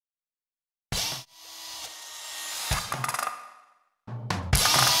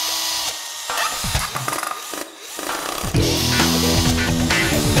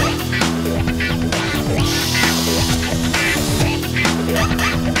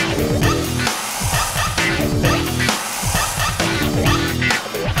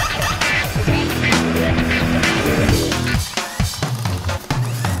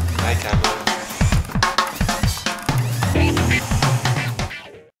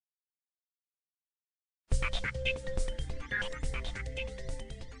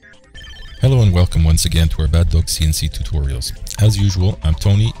Hello and welcome once again to our Badog CNC tutorials. As usual, I'm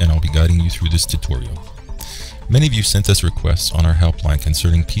Tony and I'll be guiding you through this tutorial. Many of you sent us requests on our helpline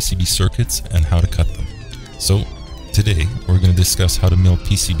concerning PCB circuits and how to cut them. So today we're going to discuss how to mill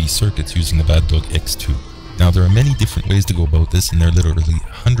PCB circuits using the Badog X2. Now there are many different ways to go about this, and there are literally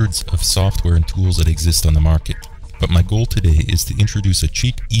hundreds of software and tools that exist on the market. But my goal today is to introduce a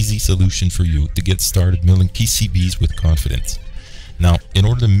cheap, easy solution for you to get started milling PCBs with confidence. Now, in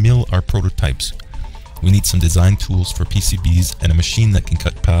order to mill our prototypes, we need some design tools for PCBs and a machine that can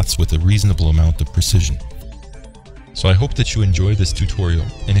cut paths with a reasonable amount of precision. So I hope that you enjoy this tutorial,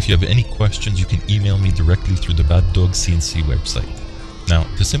 and if you have any questions you can email me directly through the Badog CNC website. Now,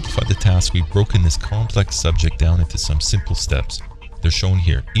 to simplify the task, we've broken this complex subject down into some simple steps. They're shown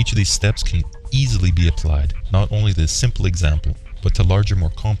here. Each of these steps can easily be applied, not only to this simple example, but to larger,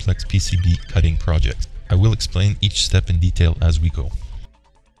 more complex PCB cutting projects. I will explain each step in detail as we go.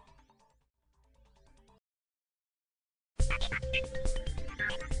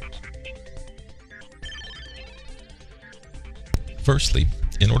 Firstly,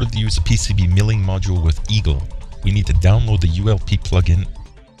 in order to use a PCB milling module with Eagle, we need to download the ULP plugin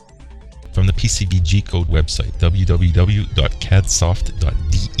from the PCB G-code website,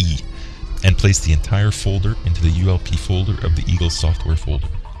 www.cadsoft.de, and place the entire folder into the ULP folder of the Eagle software folder.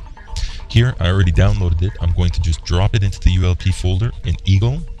 Here, I already downloaded it. I'm going to just drop it into the ULP folder in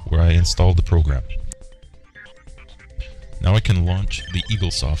Eagle, where I installed the program. Now I can launch the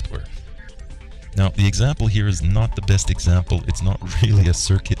Eagle software. Now, the example here is not the best example. It's not really a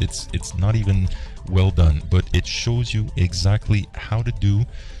circuit. It's not even well done, but it shows you exactly how to do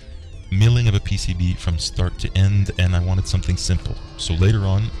milling of a PCB from start to end, and I wanted something simple. So later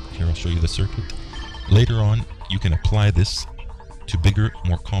on, here I'll show you the circuit. Later on, you can apply this to bigger,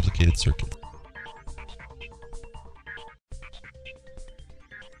 more complicated circuits.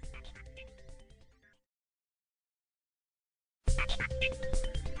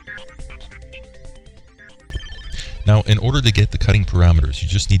 Now, in order to get the cutting parameters, you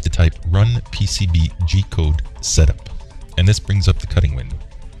just need to type run PCB G-code setup, and this brings up the cutting window.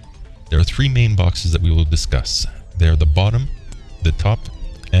 There are three main boxes that we will discuss. They are the bottom, the top,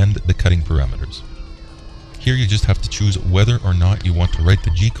 and the cutting parameters. Here you just have to choose whether or not you want to write the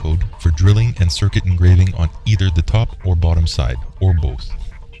G-code for drilling and circuit engraving on either the top or bottom side, or both.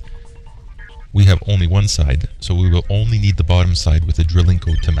 We have only one side, so we will only need the bottom side with the drilling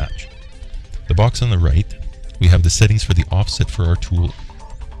code to match. The box on the right, we have the settings for the offset for our tool.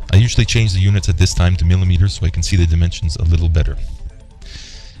 I usually change the units at this time to millimeters so I can see the dimensions a little better.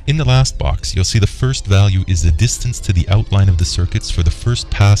 In the last box, you'll see the first value is the distance to the outline of the circuits for the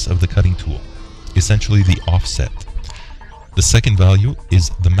first pass of the cutting tool, essentially the offset. The second value is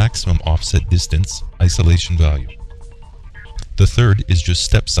the maximum offset distance, isolation value. The third is just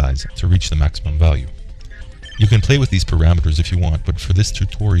step size to reach the maximum value. You can play with these parameters if you want, but for this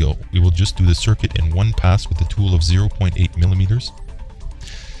tutorial, we will just do the circuit in one pass with a tool of 0.8 millimeters.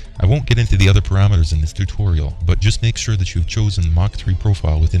 I won't get into the other parameters in this tutorial, but just make sure that you've chosen Mach 3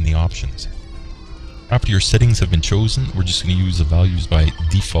 profile within the options. After your settings have been chosen, we're just going to use the values by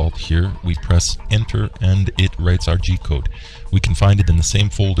default here. We press enter and it writes our G-code. We can find it in the same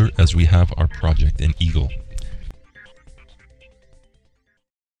folder as we have our project in Eagle.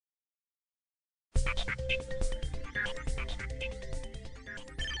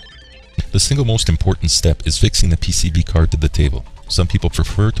 The single most important step is fixing the PCB card to the table. Some people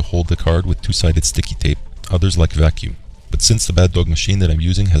prefer to hold the card with two-sided sticky tape, others like vacuum. But since the Badog machine that I'm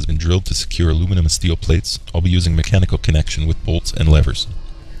using has been drilled to secure aluminum and steel plates, I'll be using mechanical connection with bolts and levers.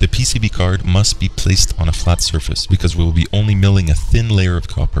 The PCB card must be placed on a flat surface because we will be only milling a thin layer of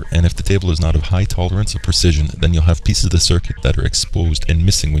copper, and if the table is not of high tolerance or precision, then you'll have pieces of the circuit that are exposed and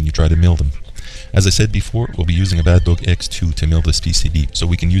missing when you try to mill them. As I said before, we'll be using a Badog X2 to mill this PCB, so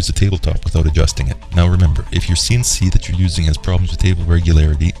we can use the tabletop without adjusting it. Now remember, if your CNC that you're using has problems with table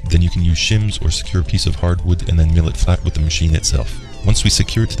regularity, then you can use shims or secure a piece of hardwood and then mill it flat with the machine itself. Once we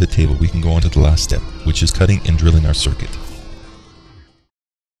secure it to the table, we can go on to the last step, which is cutting and drilling our circuit.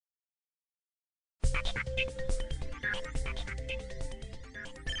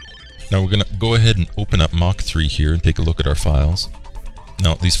 Now we're going to go ahead and open up Mach 3 here and take a look at our files.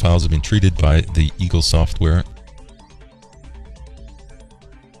 Now, these files have been treated by the Eagle software.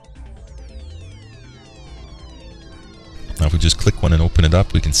 Now, if we just click one and open it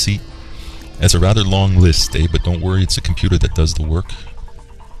up, we can see it's a rather long list, but don't worry, it's a computer that does the work.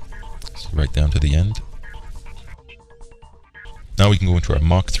 So right down to the end. Now we can go into our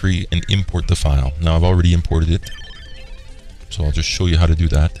Mach 3 and import the file. Now, I've already imported it, so I'll just show you how to do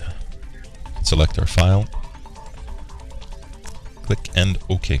that. Select our file. Click and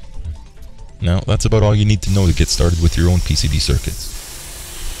OK. Now, that's about all you need to know to get started with your own PCB circuits.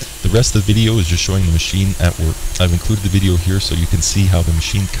 The rest of the video is just showing the machine at work. I've included the video here so you can see how the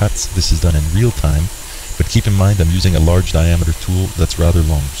machine cuts. This is done in real time, but keep in mind I'm using a large diameter tool that's rather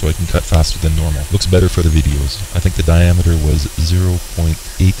long, so I can cut faster than normal. Looks better for the videos. I think the diameter was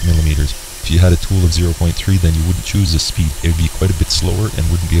 0.8 millimeters. If you had a tool of 0.3, then you wouldn't choose this speed. It would be quite a bit slower and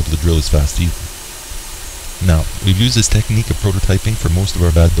wouldn't be able to drill as fast either. Now, we've used this technique of prototyping for most of our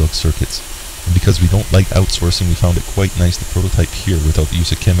Badog circuits, and because we don't like outsourcing, we found it quite nice to prototype here without the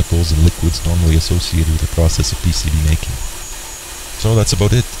use of chemicals and liquids normally associated with the process of PCB making. So that's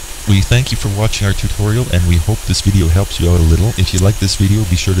about it. We thank you for watching our tutorial, and we hope this video helps you out a little. If you like this video,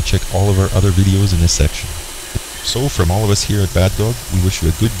 be sure to check all of our other videos in this section. So from all of us here at Badog, we wish you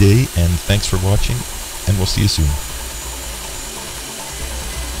a good day, and thanks for watching, and we'll see you soon.